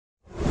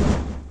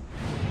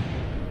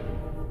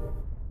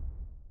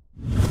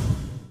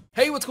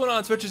Hey, what's going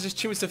on, Twitchers? It's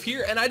Chimney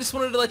here, and I just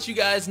wanted to let you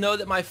guys know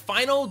that my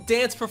final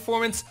dance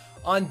performance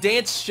on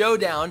Dance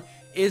Showdown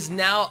is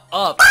now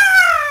up.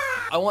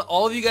 I want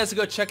all of you guys to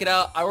go check it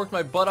out. I worked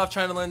my butt off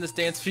trying to learn this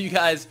dance for you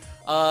guys.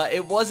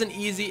 It wasn't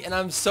easy, and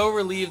I'm so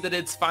relieved that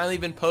it's finally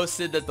been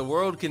posted, that the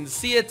world can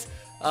see it.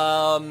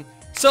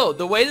 So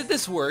the way that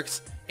this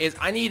works is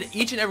I need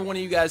each and every one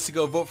of you guys to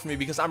go vote for me,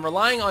 because I'm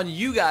relying on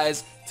you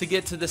guys to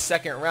get to the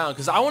second round,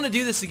 because I want to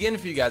do this again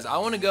for you guys. I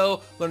want to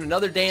go learn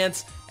another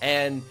dance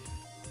and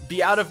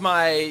be out of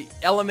my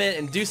element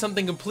and do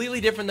something completely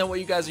different than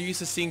what you guys are used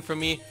to seeing from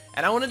me,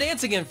 and I want to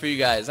dance again for you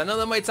guys. I know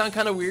that might sound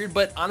kind of weird,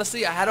 but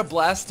honestly, I had a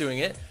blast doing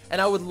it,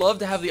 and I would love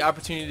to have the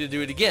opportunity to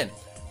do it again.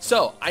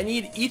 So I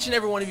need each and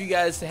every one of you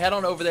guys to head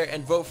on over there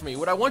and vote for me.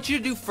 What I want you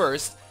to do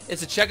first is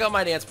to check out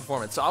my dance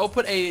performance. So I will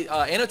put a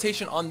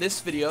annotation on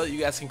this video that you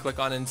guys can click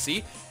on and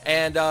see,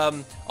 and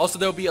also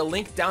there will be a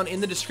link down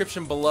in the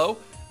description below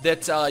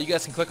that you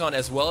guys can click on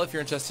as well if you're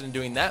interested in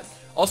doing that.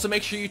 Also,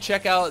 make sure you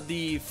check out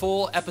the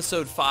full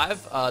episode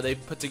 5. They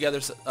put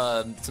together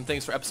some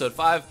things for episode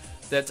 5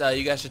 that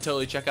you guys should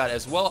totally check out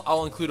as well.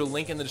 I'll include a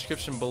link in the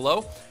description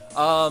below.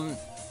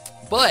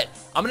 But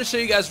I'm going to show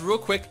you guys real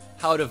quick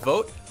how to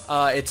vote.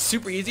 It's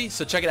super easy,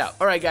 so check it out.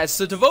 Alright guys,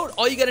 so to vote,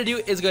 all you gotta do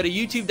is go to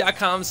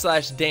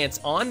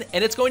youtube.com/danceon,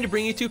 and it's going to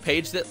bring you to a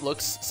page that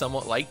looks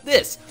somewhat like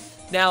this.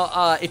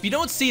 Now, if you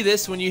don't see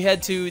this when you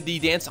head to the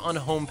Dance On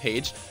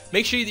homepage,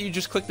 make sure that you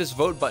just click this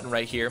vote button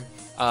right here,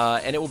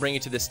 and it will bring you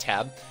to this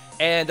tab.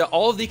 And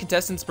all of the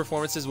contestants'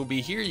 performances will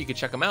be here. You can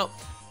check them out.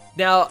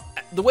 Now,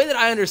 the way that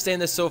I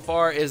understand this so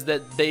far is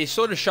that they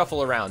sort of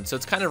shuffle around, so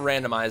it's kind of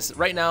randomized.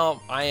 Right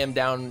now, I am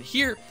down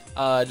here.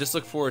 Just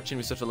look for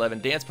Chimney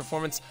 11 dance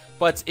performance.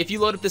 But if you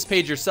load up this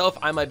page yourself,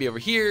 I might be over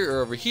here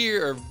or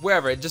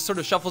wherever. It just sort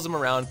of shuffles them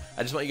around.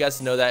 I just want you guys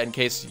to know that in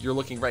case you're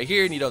looking right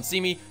here and you don't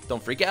see me,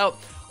 don't freak out.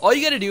 All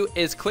you gotta do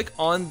is click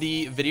on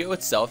the video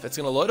itself. It's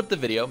gonna load up the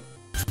video.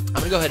 I'm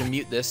gonna go ahead and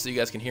mute this so you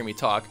guys can hear me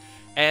talk.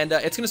 And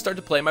it's gonna start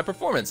to play my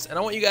performance. And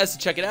I want you guys to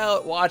check it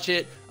out, watch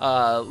it,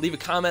 leave a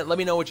comment, let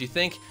me know what you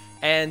think.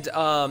 And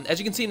as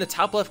you can see in the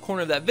top left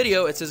corner of that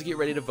video, it says get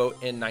ready to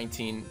vote in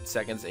 19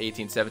 seconds,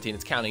 18, 17,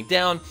 it's counting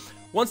down.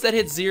 Once that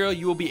hits 0,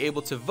 you will be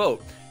able to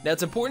vote. Now,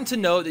 it's important to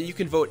know that you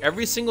can vote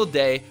every single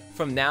day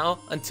from now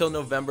until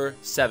November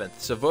 7th.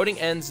 So voting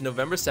ends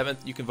November 7th.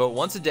 You can vote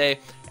once a day,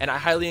 and I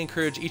highly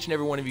encourage each and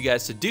every one of you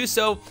guys to do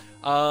so.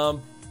 So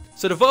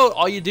to vote,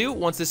 all you do,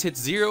 once this hits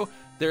 0,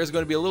 there is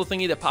going to be a little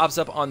thingy that pops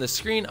up on the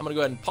screen. I'm going to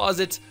go ahead and pause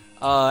it,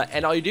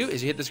 and all you do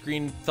is you hit this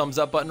green thumbs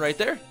up button right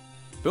there.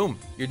 Boom,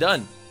 you're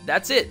done.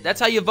 That's it.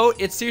 That's how you vote.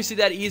 It's seriously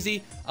that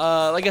easy.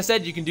 Like I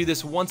said, you can do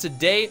this once a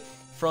day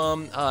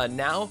from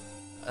now,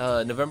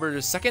 November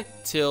 2nd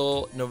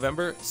till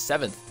November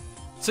 7th.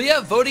 So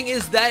yeah, voting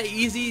is that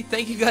easy.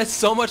 Thank you guys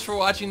so much for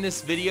watching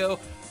this video.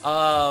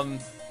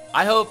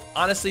 I hope,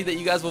 honestly, that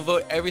you guys will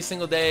vote every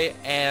single day,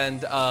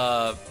 and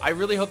I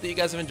really hope that you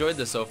guys have enjoyed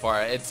this so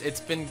far.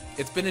 It's been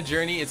a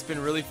journey. It's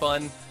been really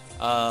fun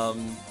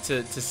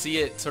to see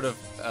it sort of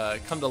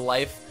come to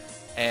life,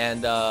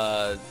 and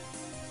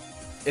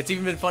it's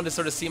even been fun to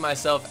sort of see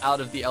myself out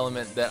of the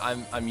element that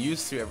I'm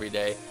used to every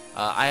day.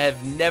 I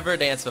have never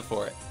danced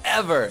before,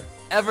 ever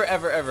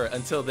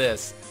until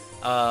this,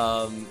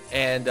 and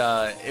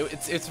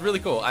it's really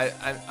cool.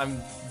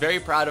 I'm very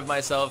proud of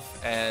myself,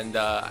 and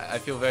I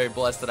feel very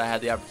blessed that I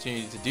had the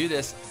opportunity to do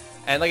this,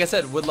 and like I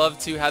said, would love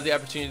to have the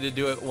opportunity to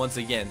do it once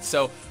again.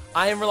 So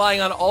I am relying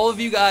on all of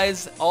you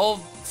guys, all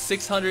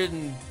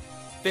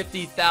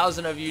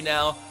 650,000 of you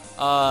now,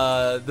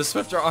 the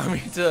Swifter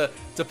army, to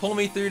pull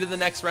me through to the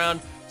next round.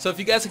 So if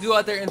you guys could go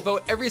out there and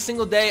vote every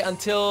single day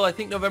until I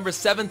think November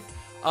 7th,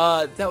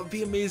 that would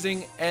be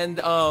amazing. And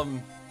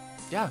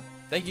yeah,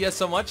 thank you guys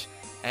so much,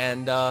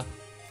 and talk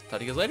to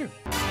you guys later.